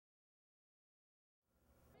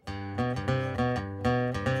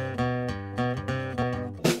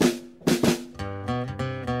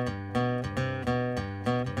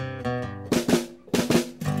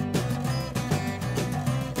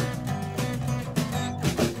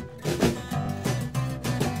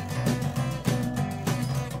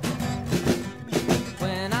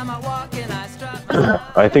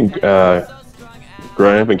I think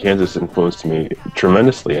growing up in Kansas influenced me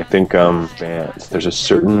tremendously. I think there's a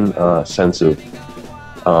certain sense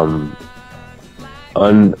of um,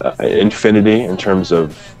 infinity in terms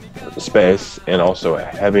of space, and also a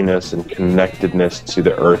heaviness and connectedness to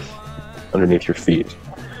the earth underneath your feet.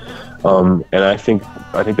 And I think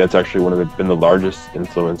that's actually been the largest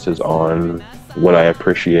influences on what I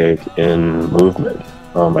appreciate in movement.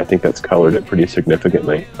 I think that's colored it pretty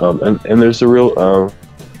significantly. And there's a real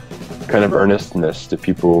kind of earnestness to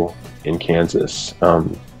people in Kansas,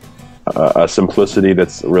 a simplicity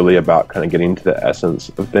that's really about kind of getting to the essence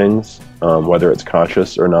of things, whether it's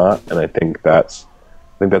conscious or not. And I think that's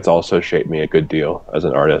also shaped me a good deal as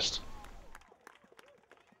an artist.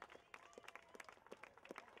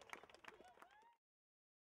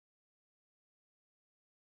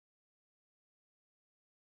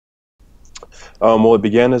 Well, it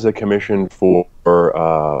began as a commission for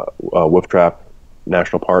Wolf Trap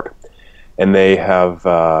National Park, and they have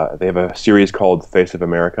a series called Face of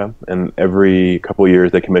America, and every couple of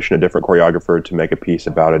years they commission a different choreographer to make a piece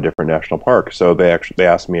about a different national park. So they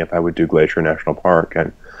asked me if I would do Glacier National Park,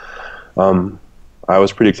 and I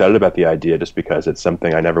was pretty excited about the idea just because it's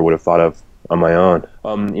something I never would have thought of on my own.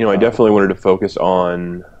 I definitely wanted to focus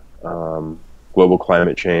on global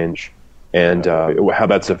climate change and how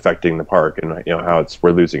that's affecting the park, and how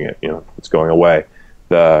we're losing it. It's going away.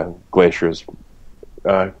 The glaciers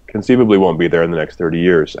conceivably won't be there in the next 30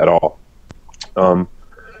 years at all.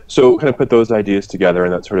 So kind of put those ideas together,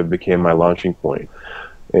 and that sort of became my launching point.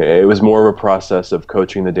 It was more of a process of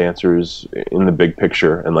coaching the dancers in the big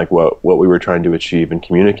picture and like what we were trying to achieve and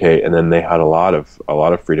communicate, and then they had a lot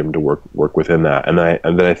of freedom to work within that. And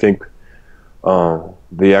then I think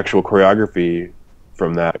the actual choreography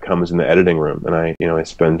from that comes in the editing room, and I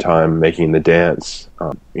spend time making the dance.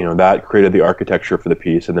 That created the architecture for the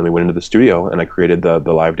piece, and then we went into the studio and I created the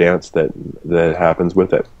live dance that happens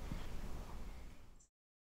with it.